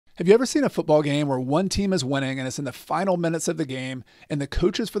Have you ever seen a football game where one team is winning and it's in the final minutes of the game and the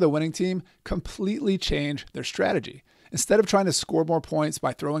coaches for the winning team completely change their strategy? Instead of trying to score more points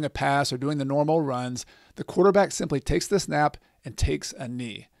by throwing a pass or doing the normal runs, the quarterback simply takes the snap and takes a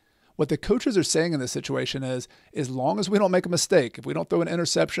knee. What the coaches are saying in this situation is, as long as we don't make a mistake, if we don't throw an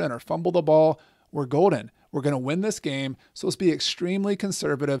interception or fumble the ball, we're golden. We're going to win this game, so let's be extremely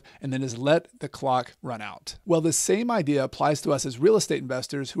conservative and then just let the clock run out. Well, the same idea applies to us as real estate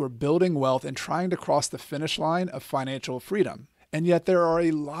investors who are building wealth and trying to cross the finish line of financial freedom. And yet there are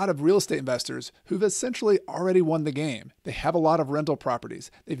a lot of real estate investors who've essentially already won the game. They have a lot of rental properties.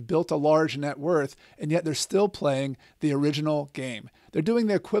 They've built a large net worth, and yet they're still playing the original game. They're doing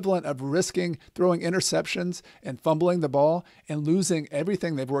the equivalent of risking throwing interceptions and fumbling the ball and losing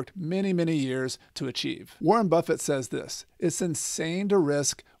everything they've worked many, many years to achieve. Warren Buffett says this: it's insane to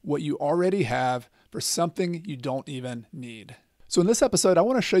risk what you already have for something you don't even need. So in this episode, I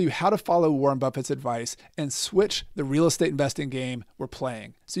want to show you how to follow Warren Buffett's advice and switch the real estate investing game we're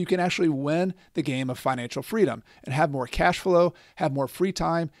playing so you can actually win the game of financial freedom and have more cash flow, have more free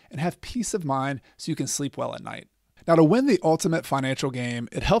time, and have peace of mind so you can sleep well at night. Now, to win the ultimate financial game,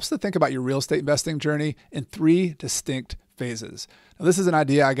 it helps to think about your real estate investing journey in 3 distinct phases. Now, this is an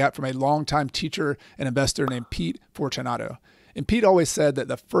idea I got from a longtime teacher and investor named Pete Fortunato. And Pete always said that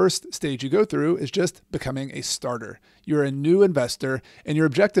the first stage you go through is just becoming a starter. You're a new investor, and your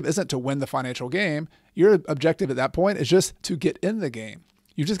objective isn't to win the financial game. Your objective at that point is just to get in the game.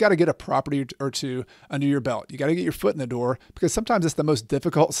 You just got to get a property or two under your belt. You got to get your foot in the door, because sometimes it's the most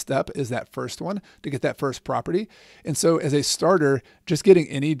difficult step is that first one, to get that first property. And so as a starter, just getting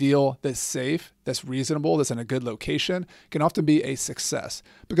any deal that's safe, that's reasonable, that's in a good location can often be a success,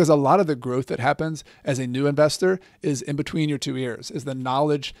 because a lot of the growth that happens as a new investor is in between your 2 ears, is the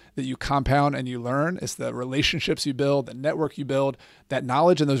knowledge that you compound and you learn. It's the relationships you build, the network you build. That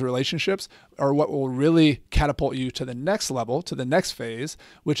knowledge and those relationships are what will really catapult you to the next level, to the next phase,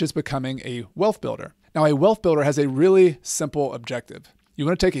 which is becoming a wealth builder. Now, a wealth builder has a really simple objective. You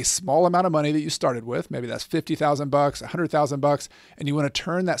want to take a small amount of money that you started with, maybe that's $50,000, $100,000, and you want to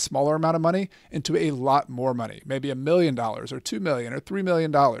turn that smaller amount of money into a lot more money, maybe $1 million or $2 million or $3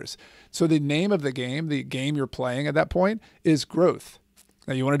 million. So the name of the game you're playing at that point is growth.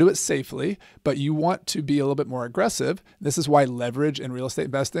 Now, you want to do it safely, but you want to be a little bit more aggressive. This is why leverage in real estate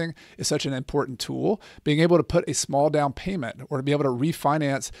investing is such an important tool. Being able to put a small down payment or to be able to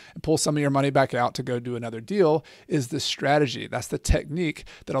refinance and pull some of your money back out to go do another deal is the strategy. That's the technique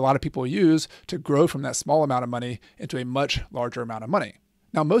that a lot of people use to grow from that small amount of money into a much larger amount of money.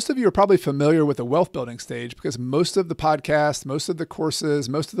 Now, most of you are probably familiar with the wealth building stage because most of the podcasts, most of the courses,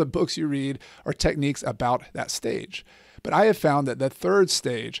 most of the books you read are techniques about that stage. But I have found that the third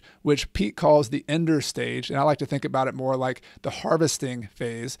stage, which Pete calls the ender stage, and I like to think about it more like the harvesting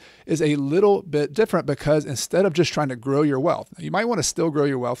phase, is a little bit different, because instead of just trying to grow your wealth, you might want to still grow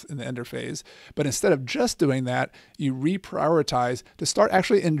your wealth in the ender phase, but instead of just doing that, you reprioritize to start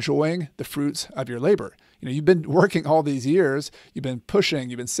actually enjoying the fruits of your labor. You've been working all these years, you've been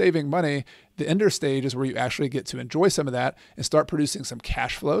pushing, you've been saving money. The ender stage is where you actually get to enjoy some of that and start producing some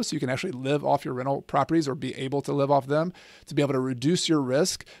cash flow so you can actually live off your rental properties or be able to live off them, to be able to reduce your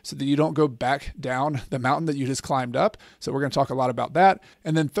risk so that you don't go back down the mountain that you just climbed up. So we're going to talk a lot about that.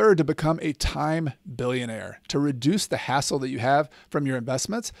 And then third, to become a time billionaire, to reduce the hassle that you have from your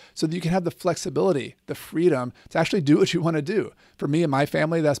investments so that you can have the flexibility, the freedom to actually do what you want to do. For me and my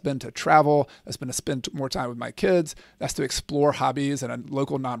family, that's been to travel, that's been to spend more time with my kids, that's to explore hobbies and a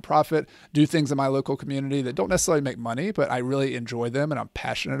local nonprofit, do things in my local community that don't necessarily make money, but I really enjoy them and I'm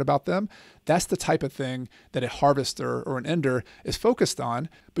passionate about them. That's the type of thing that a harvester or an ender is focused on,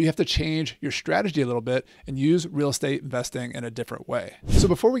 but you have to change your strategy a little bit and use real estate investing in a different way. So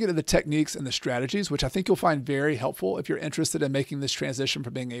before we get to the techniques and the strategies, which I think you'll find very helpful if you're interested in making this transition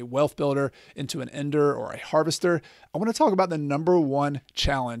from being a wealth builder into an ender or a harvester, I want to talk about the number one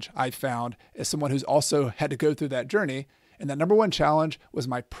challenge I found as someone who's also had to go through that journey. And that number one challenge was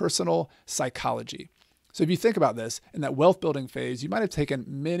my personal psychology. So if you think about this, in that wealth building phase, you might have taken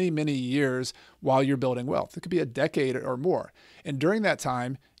many, many years while you're building wealth. It could be a decade or more. And during that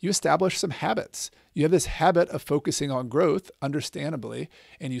time, you establish some habits. You have this habit of focusing on growth, understandably,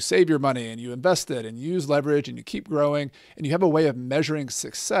 and you save your money and you invest it and you use leverage and you keep growing, and you have a way of measuring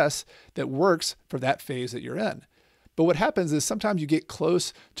success that works for that phase that you're in. But what happens is sometimes you get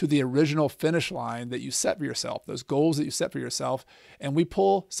close to the original finish line that you set for yourself, those goals that you set for yourself, and we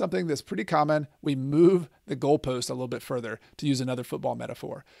pull something that's pretty common. We move the goalpost a little bit further, to use another football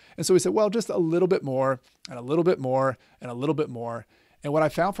metaphor. And so we said, well, just a little bit more and a little bit more and a little bit more. And what I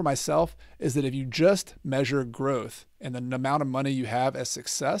found for myself is that if you just measure growth and the amount of money you have as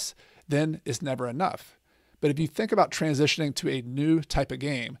success, then it's never enough. But if you think about transitioning to a new type of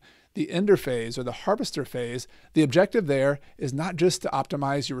game, the ender phase or the harvester phase, the objective there is not just to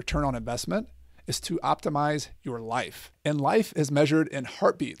optimize your return on investment, is to optimize your life. And life is measured in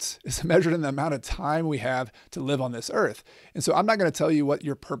heartbeats. It's measured in the amount of time we have to live on this earth. And so I'm not going to tell you what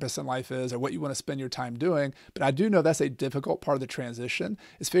your purpose in life is or what you want to spend your time doing, but I do know that's a difficult part of the transition,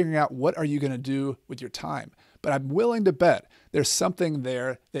 is figuring out what are you going to do with your time. But I'm willing to bet there's something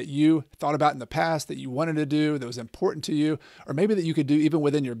there that you thought about in the past that you wanted to do, that was important to you, or maybe that you could do even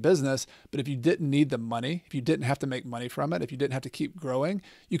within your business. But if you didn't need the money, if you didn't have to make money from it, if you didn't have to keep growing,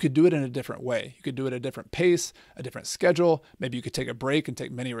 you could do it in a different way. You could do it at a different pace, a different schedule. Maybe you could take a break and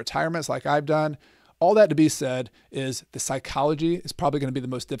take many retirements like I've done. All that to be said is the psychology is probably going to be the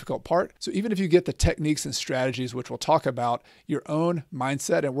most difficult part. So even if you get the techniques and strategies, which we'll talk about, your own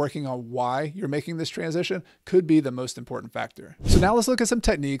mindset and working on why you're making this transition could be the most important factor. So now let's look at some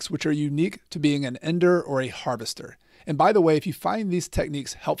techniques which are unique to being an ender or a harvester. And by the way, if you find these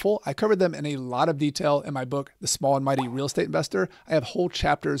techniques helpful, I covered them in a lot of detail in my book, The Small and Mighty Real Estate Investor. I have whole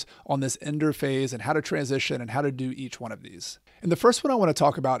chapters on this ender phase and how to transition and how to do each one of these. And the first one I want to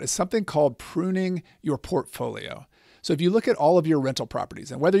talk about is something called pruning your portfolio. So if you look at all of your rental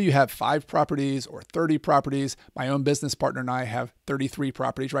properties, and whether you have 5 properties or 30 properties, my own business partner and I have 33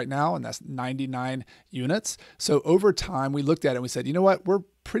 properties right now, and that's 99 units. So over time, we looked at it and we said, you know what, we're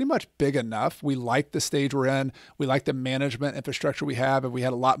pretty much big enough. We like the stage we're in. We like the management infrastructure we have. If we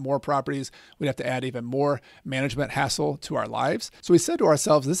had a lot more properties, we'd have to add even more management hassle to our lives. So we said to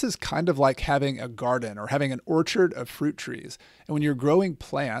ourselves, this is kind of like having a garden or having an orchard of fruit trees. And when you're growing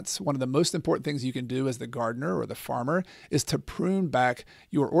plants, one of the most important things you can do as the gardener or the farmer is to prune back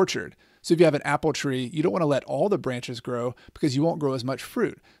your orchard. So if you have an apple tree, you don't want to let all the branches grow because you won't grow as much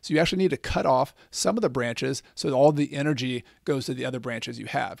fruit. So you actually need to cut off some of the branches so that all the energy goes to the other branches you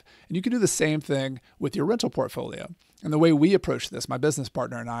have. And you can do the same thing with your rental portfolio. And the way we approached this, my business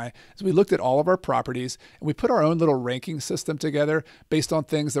partner and I, is we looked at all of our properties and we put our own little ranking system together based on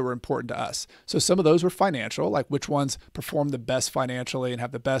things that were important to us. So some of those were financial, like which ones perform the best financially and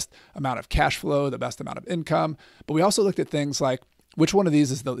have the best amount of cash flow, the best amount of income. But we also looked at things like which one of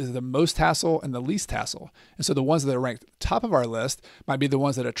these is the most hassle and the least hassle. And so the ones that are ranked top of our list might be the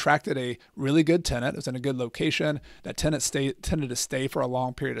ones that attracted a really good tenant. It was in a good location. That tenant tended to stay for a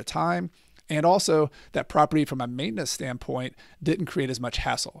long period of time. And also that property from a maintenance standpoint didn't create as much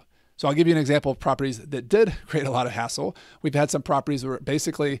hassle. So I'll give you an example of properties that did create a lot of hassle. We've had some properties where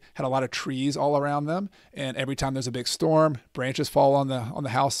basically had a lot of trees all around them. And every time there's a big storm, branches fall on the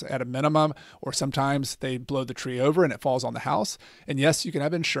house at a minimum, or sometimes they blow the tree over and it falls on the house. And yes, you can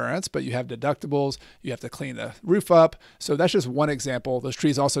have insurance, but you have deductibles. You have to clean the roof up. So that's just one example. Those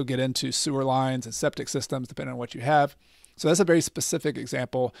trees also get into sewer lines and septic systems, depending on what you have. So that's a very specific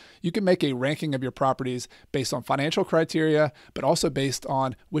example. You can make a ranking of your properties based on financial criteria, but also based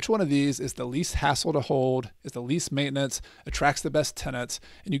on which one of these is the least hassle to hold, is the least maintenance, attracts the best tenants,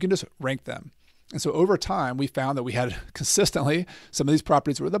 and you can just rank them. And so over time, we found that we had consistently some of these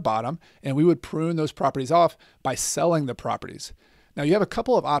properties were at the bottom, and we would prune those properties off by selling the properties. Now you have a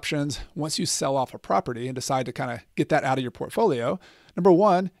couple of options once you sell off a property and decide to kind of get that out of your portfolio. Number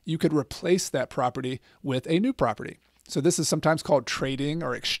one, you could replace that property with a new property. So this is sometimes called trading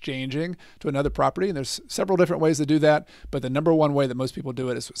or exchanging to another property. And there's several different ways to do that. But the number one way that most people do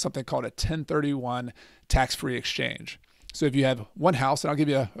it is something called a 1031 tax-free exchange. So if you have one house, and I'll give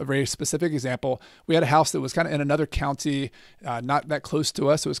you a very specific example. We had a house that was kind of in another county, not that close to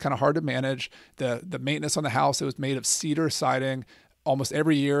us. So it was kind of hard to manage. The maintenance on the house, it was made of cedar siding. Almost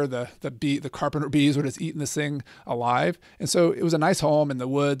every year, the carpenter bees were just eating this thing alive. And so it was a nice home in the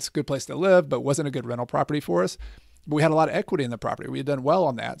woods, good place to live, but wasn't a good rental property for us. But we had a lot of equity in the property. We had done well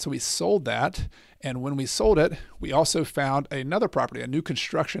on that. So we sold that. And when we sold it, we also found another property, a new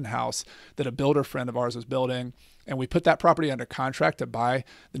construction house that a builder friend of ours was building. And we put that property under contract to buy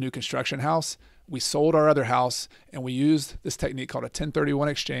the new construction house. We sold our other house and we used this technique called a 1031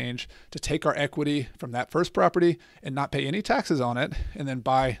 exchange to take our equity from that first property and not pay any taxes on it and then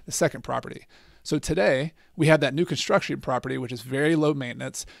buy the second property. So today we have that new construction property, which is very low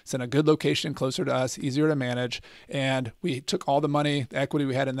maintenance. It's in a good location, closer to us, easier to manage. And we took all the money, the equity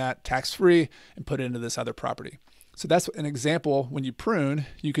we had in that tax-free and put it into this other property. So that's an example. When you prune,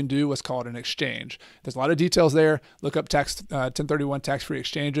 you can do what's called an exchange. There's a lot of details there. Look up 1031 tax-free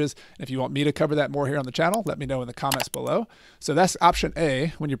exchanges. And if you want me to cover that more here on the channel, let me know in the comments below. So that's option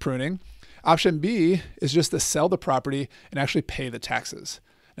A when you're pruning. Option B is just to sell the property and actually pay the taxes.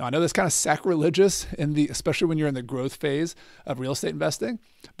 Now, I know that's kind of sacrilegious especially when you're in the growth phase of real estate investing,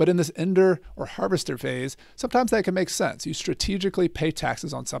 but in this ender or harvester phase, sometimes that can make sense. You strategically pay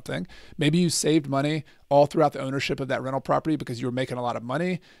taxes on something. Maybe you saved money all throughout the ownership of that rental property because you were making a lot of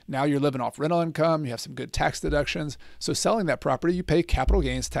money. Now you're living off rental income. You have some good tax deductions. So selling that property, you pay capital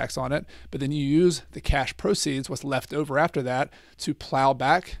gains tax on it, but then you use the cash proceeds, what's left over after that, to plow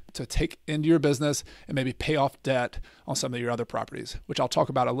back, to take into your business and maybe pay off debt on some of your other properties, which I'll talk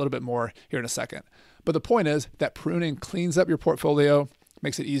about a little bit more here in a second. But the point is that pruning cleans up your portfolio,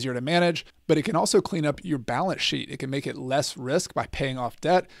 makes it easier to manage, but it can also clean up your balance sheet. It can make it less risk by paying off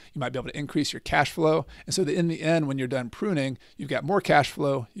debt. You might be able to increase your cash flow. And so that in the end, when you're done pruning, you've got more cash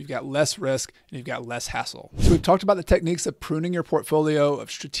flow, you've got less risk, and you've got less hassle. So we've talked about the techniques of pruning your portfolio,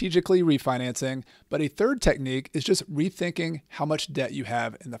 of strategically refinancing, but a third technique is just rethinking how much debt you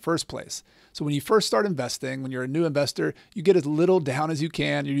have in the first place. So when you first start investing, when you're a new investor, you get as little down as you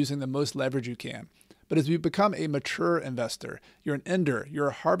can. You're using the most leverage you can. But as you become a mature investor, you're an ender, you're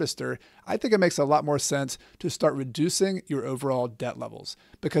a harvester, I think it makes a lot more sense to start reducing your overall debt levels.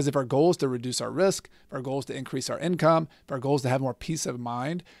 Because if our goal is to reduce our risk, if our goal is to increase our income, if our goal is to have more peace of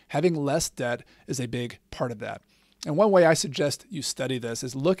mind, having less debt is a big part of that. And one way I suggest you study this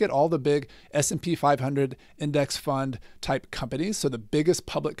is look at all the big S&P 500 index fund type companies, so the biggest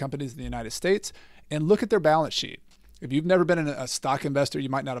public companies in the United States, and look at their balance sheet. If you've never been a stock investor, you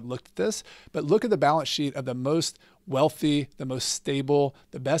might not have looked at this, but look at the balance sheet of the most wealthy, the most stable,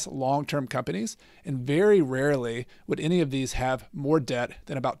 the best long-term companies. And very rarely would any of these have more debt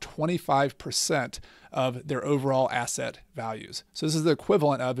than about 25% of their overall asset values. So this is the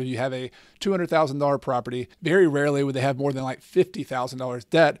equivalent of if you have a $200,000 property, very rarely would they have more than like $50,000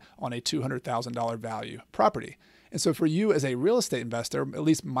 debt on a $200,000 value property. And so for you as a real estate investor, at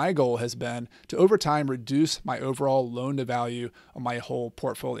least my goal has been to over time reduce my overall loan to value on my whole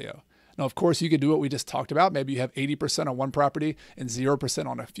portfolio. Now, of course, you could do what we just talked about. Maybe you have 80% on one property and 0%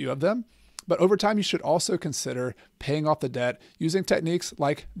 on a few of them. But over time, you should also consider paying off the debt using techniques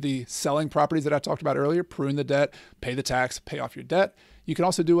like the selling properties that I talked about earlier, prune the debt, pay the tax, pay off your debt. You can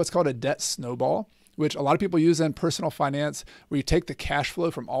also do what's called a debt snowball, which a lot of people use in personal finance, where you take the cash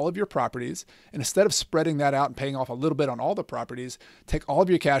flow from all of your properties, and instead of spreading that out and paying off a little bit on all the properties, take all of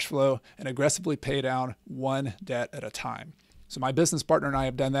your cash flow and aggressively pay down one debt at a time. So my business partner and I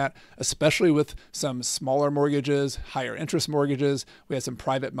have done that, especially with some smaller mortgages, higher interest mortgages. We had some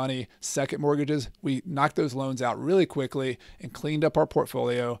private money, second mortgages. We knocked those loans out really quickly and cleaned up our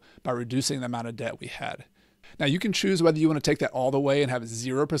portfolio by reducing the amount of debt we had. Now, you can choose whether you want to take that all the way and have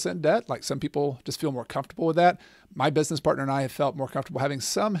 0% debt, like some people just feel more comfortable with that. My business partner and I have felt more comfortable having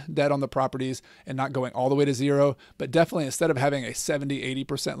some debt on the properties and not going all the way to zero, but definitely instead of having a 70,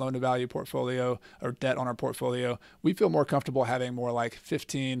 80% loan to value portfolio or debt on our portfolio, we feel more comfortable having more like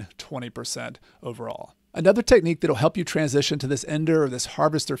 15, 20% overall. Another technique that'll help you transition to this ender or this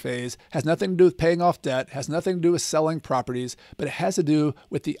harvester phase has nothing to do with paying off debt, has nothing to do with selling properties, but it has to do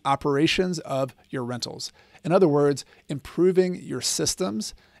with the operations of your rentals. In other words, improving your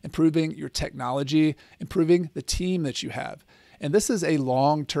systems, improving your technology, improving the team that you have. And this is a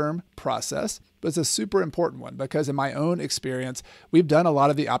long-term process, but it's a super important one because in my own experience, we've done a lot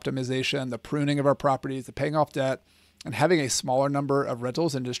of the optimization, the pruning of our properties, the paying off debt, and having a smaller number of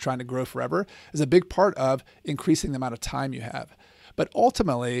rentals and just trying to grow forever is a big part of increasing the amount of time you have. But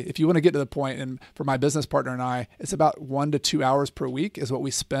ultimately, if you want to get to the point, and for my business partner and I, it's about 1 to 2 hours per week is what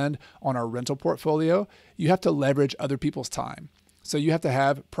we spend on our rental portfolio. You have to leverage other people's time. So you have to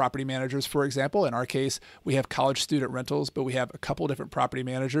have property managers, for example. In our case, we have college student rentals, but we have a couple different property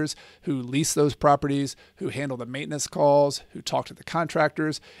managers who lease those properties, who handle the maintenance calls, who talk to the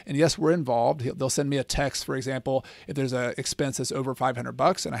contractors. And yes, we're involved. They'll send me a text, for example, if there's an expense that's over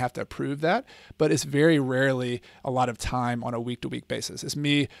 $500 and I have to approve that. But it's very rarely a lot of time on a week-to-week basis. It's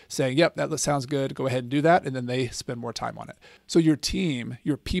me saying, yep, that sounds good. Go ahead and do that. And then they spend more time on it. So your team,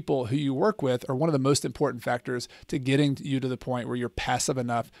 your people who you work with are one of the most important factors to getting you to the point where you're passive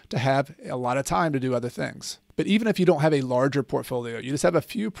enough to have a lot of time to do other things. But even if you don't have a larger portfolio, you just have a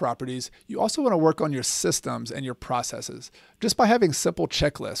few properties, you also want to work on your systems and your processes. Just by having simple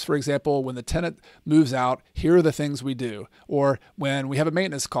checklists. For example, when the tenant moves out, here are the things we do. Or when we have a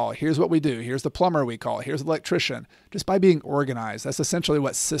maintenance call, here's what we do. Here's the plumber we call. Here's the electrician. Just by being organized. That's essentially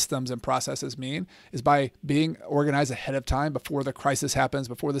what systems and processes mean, is by being organized ahead of time before the crisis happens,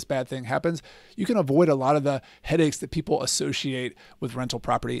 before this bad thing happens. You can avoid a lot of the headaches that people associate with rental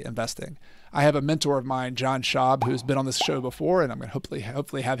property investing. I have a mentor of mine, John Schaub, who's been on this show before, and I'm going to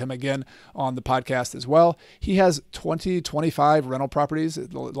hopefully have him again on the podcast as well. He has 20, 25 rental properties,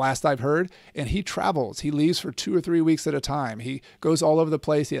 last I've heard, and he travels. He leaves for 2 or 3 weeks at a time. He goes all over the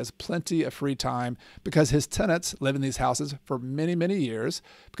place. He has plenty of free time because his tenants live in these houses for many, many years,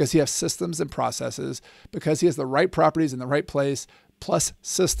 because he has systems and processes, because he has the right properties in the right place, plus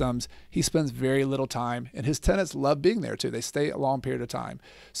systems. He spends very little time, and his tenants love being there too. They stay a long period of time.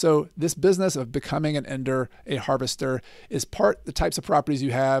 So this business of becoming an ender, a harvester, is part the types of properties you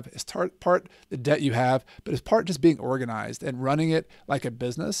have, is part the debt you have, but it's part just being organized and running it like a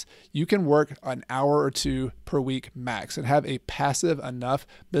business. You can work an hour or 2 per week max and have a passive enough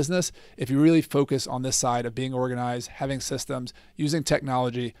business if you really focus on this side of being organized, having systems, using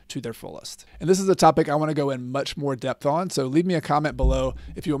technology to their fullest. And this is a topic I want to go in much more depth on. So leave me a comment below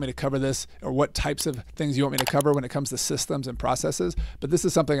if you want me to cover this, or what types of things you want me to cover when it comes to systems and processes. But this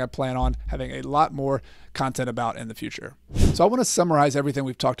is something I plan on having a lot more content about in the future. So I want to summarize everything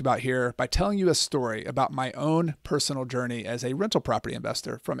we've talked about here by telling you a story about my own personal journey as a rental property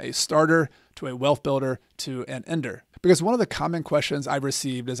investor, from a starter to a wealth builder to an ender. Because one of the common questions I've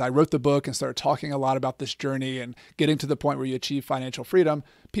received as I wrote the book and started talking a lot about this journey and getting to the point where you achieve financial freedom,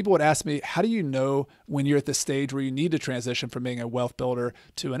 people would ask me, how do you know when you're at the stage where you need to transition from being a wealth builder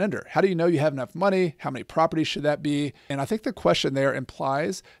to an ender? How do you know you have enough money? How many properties should that be? And I think the question there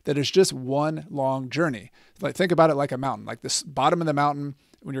implies that it's just one long journey. Like, think about it like a mountain. Like, this bottom of the mountain,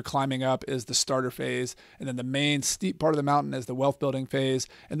 when you're climbing up, is the starter phase. And then the main steep part of the mountain is the wealth building phase.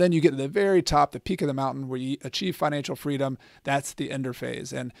 And then you get to the very top, the peak of the mountain, where you achieve financial freedom. That's the ender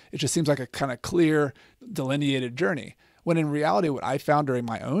phase. And it just seems like a kind of clear, delineated journey. When in reality, what I found during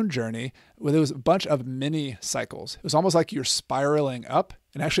my own journey, well, there was a bunch of mini cycles. It was almost like you're spiraling up,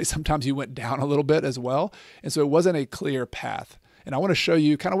 and actually sometimes you went down a little bit as well. And so it wasn't a clear path. And I want to show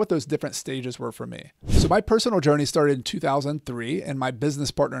you kind of what those different stages were for me. So my personal journey started in 2003, and my business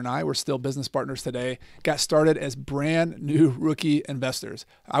partner and I, we're still business partners today, got started as brand new rookie investors.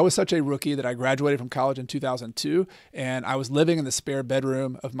 I was such a rookie that I graduated from college in 2002, and I was living in the spare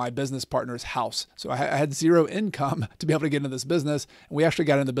bedroom of my business partner's house. So I had zero income to be able to get into this business. And we actually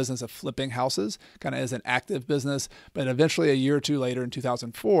got into the business of flipping houses, kind of as an active business. But eventually, a year or 2 later in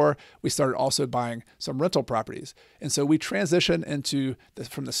 2004, we started also buying some rental properties. And so we transitioned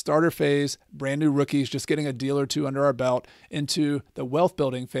from the starter phase, brand new rookies, just getting a deal or 2 under our belt, into the wealth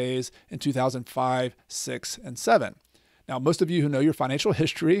building phase in 2005, 6, and 7. Now, most of you who know your financial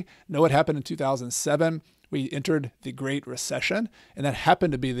history know what happened in 2007. We entered the Great Recession, and that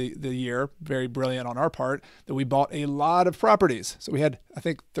happened to be the year, very brilliant on our part, that we bought a lot of properties. So we had, I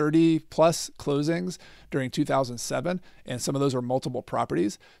think, 30 plus closings during 2007, and some of those were multiple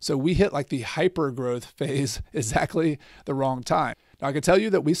properties. So we hit like the hyper growth phase exactly the wrong time. Now, I can tell you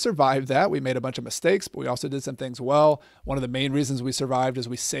that we survived that. We made a bunch of mistakes, but we also did some things well. One of the main reasons we survived is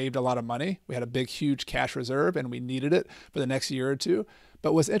we saved a lot of money. We had a big, huge cash reserve, and we needed it for the next year or 2.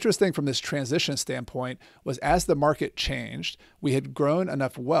 But what's interesting from this transition standpoint was, as the market changed, we had grown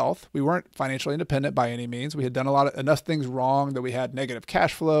enough wealth. We weren't financially independent by any means. We had done enough things wrong that we had negative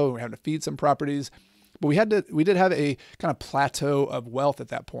cash flow, and we were having to feed some properties. But we did have a kind of plateau of wealth at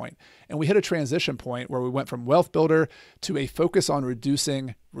that point. And we hit a transition point where we went from wealth builder to a focus on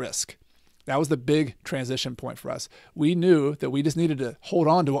reducing risk. That was the big transition point for us. We knew that we just needed to hold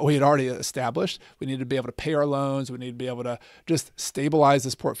on to what we had already established. We needed to be able to pay our loans. We needed to be able to just stabilize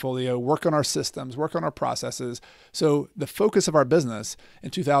this portfolio, work on our systems, work on our processes. So the focus of our business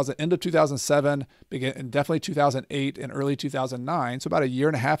in end of 2007, and definitely 2008 and early 2009, so about a year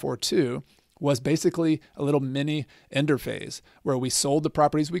and a half or 2, was basically a little mini ender phase where we sold the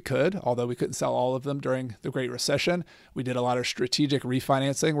properties we could, although we couldn't sell all of them during the Great Recession. We did a lot of strategic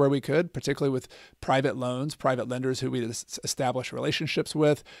refinancing where we could, particularly with private loans, private lenders who we established relationships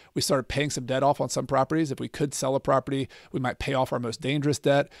with. We started paying some debt off on some properties. If we could sell a property, we might pay off our most dangerous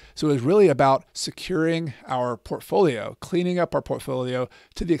debt. So it was really about securing our portfolio, cleaning up our portfolio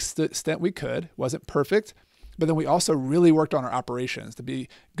to the extent we could. It wasn't perfect. But then we also really worked on our operations to be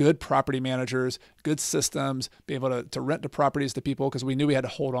good property managers, good systems, be able to rent the properties to people, because we knew we had to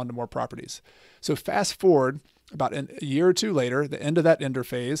hold on to more properties. So fast forward about a year or 2 later, the end of that ender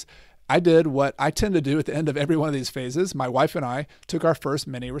phase, I did what I tend to do at the end of every one of these phases. My wife and I took our first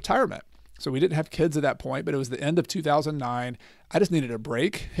mini retirement. So we didn't have kids at that point, but it was the end of 2009. I just needed a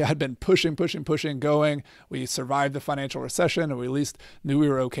break. I'd been pushing, going. We survived the financial recession, and we at least knew we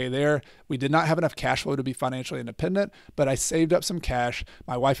were okay there. We did not have enough cash flow to be financially independent, but I saved up some cash.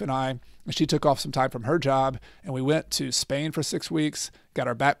 My wife and I, she took off some time from her job, and we went to Spain for 6 weeks, got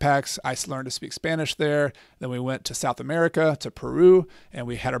our backpacks. I learned to speak Spanish there. Then we went to South America, to Peru, and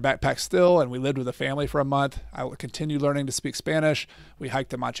we had our backpacks still, and we lived with a family for a month. I continued learning to speak Spanish. We hiked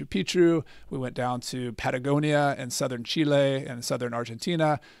to Machu Picchu. We went down to Patagonia in southern Chile and southern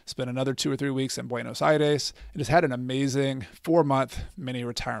Argentina, spent another 2 or 3 weeks in Buenos Aires, and just had an amazing 4-month mini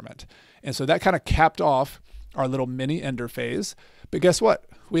retirement. And so that kind of capped off our little mini ender phase. But guess what?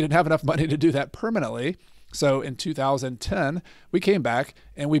 We didn't have enough money to do that permanently. So in 2010, we came back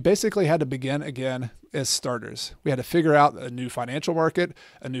and we basically had to begin again as starters. We had to figure out a new financial market,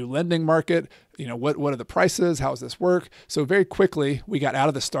 a new lending market. What are the prices? How does this work? So very quickly, we got out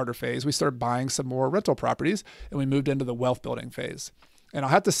of the starter phase. We started buying some more rental properties and we moved into the wealth building phase. And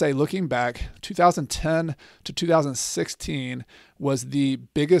I'll have to say, looking back, 2010 to 2016 was the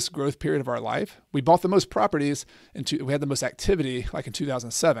biggest growth period of our life. We bought the most properties, and we had the most activity like in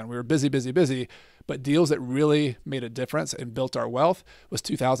 2007. We were busy, but deals that really made a difference and built our wealth was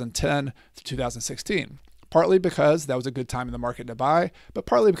 2010 to 2016. Partly because that was a good time in the market to buy, but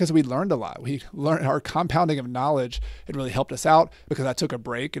partly because we learned a lot. We learned our compounding of knowledge. It really helped us out because I took a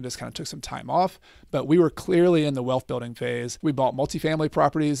break and just kind of took some time off. But we were clearly in the wealth building phase. We bought multifamily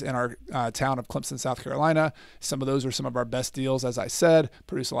properties in our town of Clemson, South Carolina. Some of those were some of our best deals, as I said,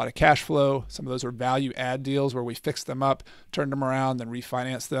 produced a lot of cash flow. Some of those were value add deals where we fixed them up, turned them around, then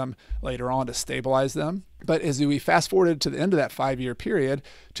refinanced them later on to stabilize them. But as we fast forwarded to the end of that 5-year period,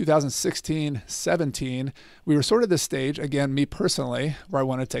 2016, 17, we were sort of this stage, again, me personally, where I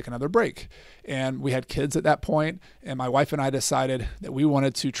wanted to take another break. And we had kids at that point, and my wife and I decided that we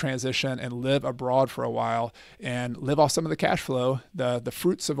wanted to transition and live abroad for a while and live off some of the cash flow, the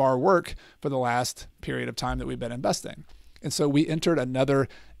fruits of our work for the last period of time that we've been investing. And so we entered another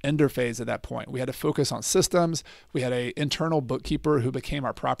ender phase at that point. We had to focus on systems. We had an internal bookkeeper who became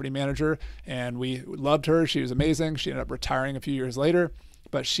our property manager, and we loved her. She was amazing. She ended up retiring a few years later,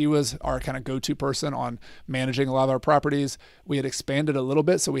 but she was our kind of go-to person on managing a lot of our properties. We had expanded a little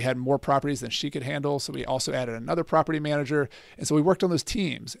bit, so we had more properties than she could handle. So we also added another property manager. And so we worked on those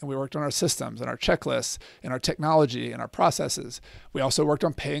teams, and we worked on our systems and our checklists and our technology and our processes. We also worked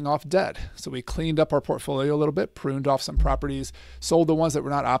on paying off debt. So we cleaned up our portfolio a little bit, pruned off some properties, sold the ones that were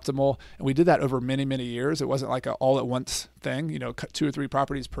not optimal. And we did that over many, many years. It wasn't like an all-at-once thing, 2 or 3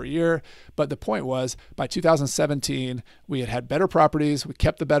 properties per year. But the point was, by 2017, we had better properties. We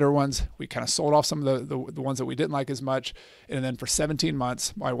kept the better ones. We kind of sold off some of the ones that we didn't like as much. And then for 17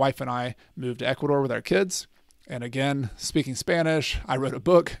 months, my wife and I moved to Ecuador with our kids. And again, speaking Spanish, I wrote a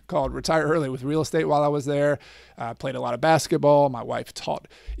book called Retire Early with Real Estate while I was there. Played a lot of basketball. My wife taught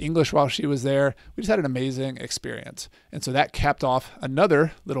English while she was there. We just had an amazing experience. And so that capped off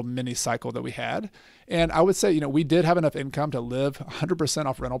another little mini cycle that we had. And I would say, we did have enough income to live 100%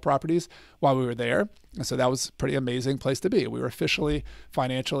 off rental properties while we were there. And so that was a pretty amazing place to be. We were officially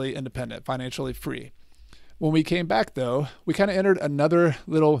financially independent, financially free. When we came back, though, we kind of entered another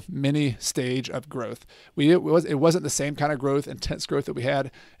little mini stage of growth. It wasn't the same kind of growth, intense growth that we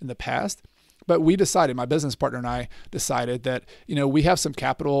had in the past. But we decided, my business partner and I decided that, we have some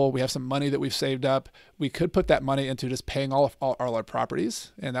capital, we have some money that we've saved up. We could put that money into just paying all our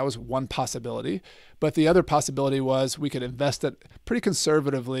properties. And that was one possibility. But the other possibility was we could invest it pretty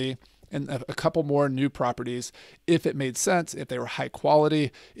conservatively in a couple more new properties if it made sense, if they were high quality,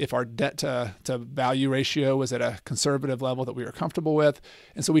 if our debt to value ratio was at a conservative level that we were comfortable with.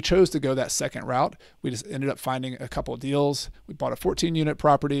 And so we chose to go that second route. We just ended up finding a couple of deals. We bought a 14-unit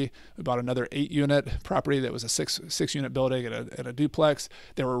property. We bought another 8-unit property that was a six-unit building at a duplex.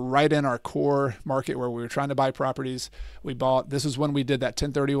 They were right in our core market where we were trying to buy properties. This is when we did that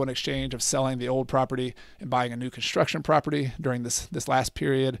 1031 exchange of selling the old property and buying a new construction property during this last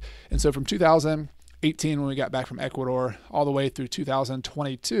period. And so from 2018, when we got back from Ecuador, all the way through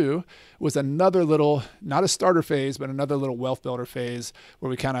 2022 was another little, not a starter phase, but another little wealth builder phase where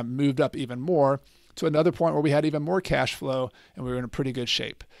we kind of moved up even more to another point where we had even more cash flow and we were in a pretty good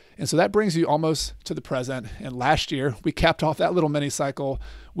shape. And so that brings you almost to the present. And last year, we capped off that little mini cycle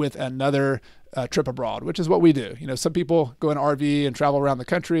with another trip abroad, which is what we do. Some people go in an RV and travel around the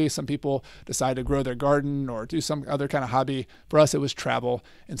country. Some people decide to grow their garden or do some other kind of hobby. For us, it was travel.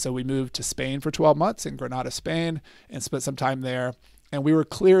 And so we moved to Spain for 12 months in Granada, Spain, and spent some time there. And we were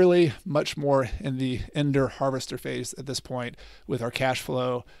clearly much more in the ender harvester phase at this point with our cash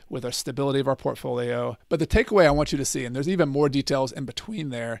flow, with our stability of our portfolio. But the takeaway I want you to see, and there's even more details in between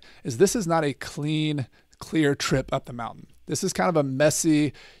there, is this is not a clear trip up the mountain. This is kind of a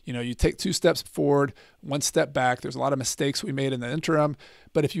messy, you take 2 steps forward, 1 step back. There's a lot of mistakes we made in the interim.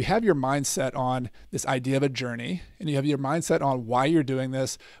 But if you have your mindset on this idea of a journey, and you have your mindset on why you're doing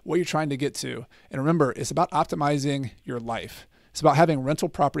this, what you're trying to get to, and remember, it's about optimizing your life. It's about having rental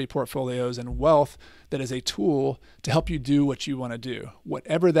property portfolios and wealth that is a tool to help you do what you want to do,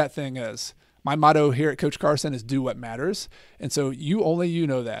 whatever that thing is. My motto here at Coach Carson is do what matters. And so you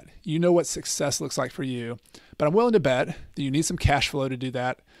know that. You know what success looks like for you. But I'm willing to bet that you need some cash flow to do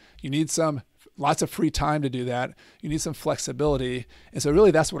that. You need lots of free time to do that. You need some flexibility. And so really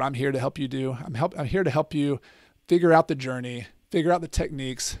that's what I'm here to help you do. I'm here to help you figure out the journey, figure out the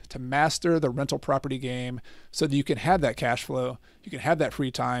techniques to master the rental property game so that you can have that cash flow, you can have that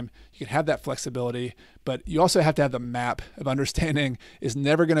free time, you can have that flexibility, but you also have to have the map of understanding is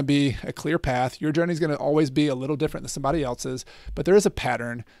never going to be a clear path. Your journey is going to always be a little different than somebody else's, but there is a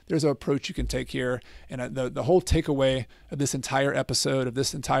pattern, there's an approach you can take here. And the whole takeaway of this entire episode, of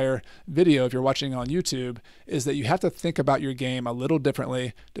this entire video, if you're watching on YouTube, is that you have to think about your game a little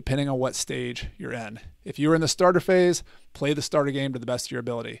differently depending on what stage you're in. If you're in the starter phase, play the starter game to the best of your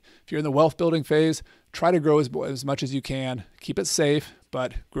ability. If you're in the wealth building phase, try to grow as much as you can. Keep it safe,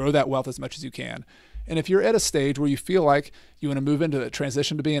 but grow that wealth as much as you can. And if you're at a stage where you feel like you want to move into a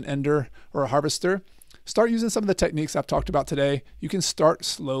transition to be an ender or a harvester, start using some of the techniques I've talked about today. You can start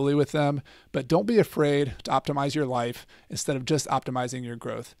slowly with them, but don't be afraid to optimize your life instead of just optimizing your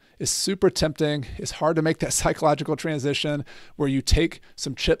growth. It's super tempting. It's hard to make that psychological transition where you take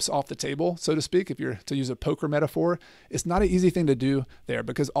some chips off the table, so to speak, if you're to use a poker metaphor. It's not an easy thing to do there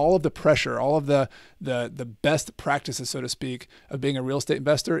because all of the pressure, all of the best practices, so to speak, of being a real estate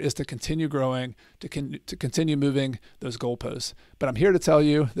investor is to continue growing, to continue moving those goalposts. But I'm here to tell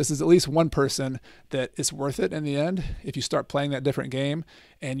you, this is at least one person that it's worth it in the end if you start playing that different game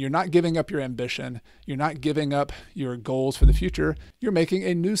and you're not giving up your ambition, you're not giving up your goals for the future, you're making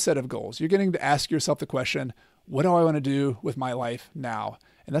a new set of goals. You're getting to ask yourself the question, what do I want to do with my life now?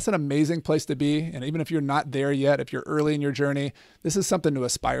 And that's an amazing place to be. And even if you're not there yet, if you're early in your journey, this is something to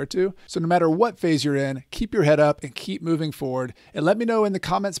aspire to. So no matter what phase you're in, keep your head up and keep moving forward. And let me know in the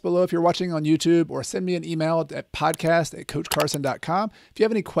comments below if you're watching on YouTube, or send me an email at podcast@coachcarson.com. If you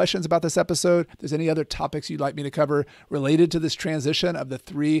have any questions about this episode, if there's any other topics you'd like me to cover related to this transition of the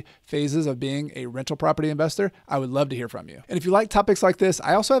 3 phases of being a rental property investor, I would love to hear from you. And if you like topics like this,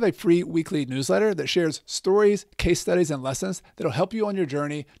 I also have a free weekly newsletter that shares stories, case studies, and lessons that'll help you on your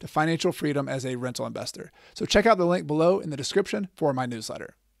journey to financial freedom as a rental investor. So check out the link below in the description for my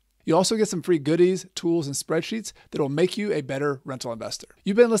newsletter. You'll also get some free goodies, tools, and spreadsheets that'll make you a better rental investor.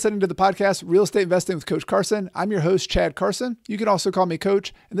 You've been listening to the podcast, Real Estate Investing with Coach Carson. I'm your host, Chad Carson. You can also call me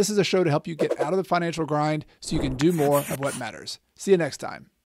Coach, and this is a show to help you get out of the financial grind so you can do more of what matters. See you next time.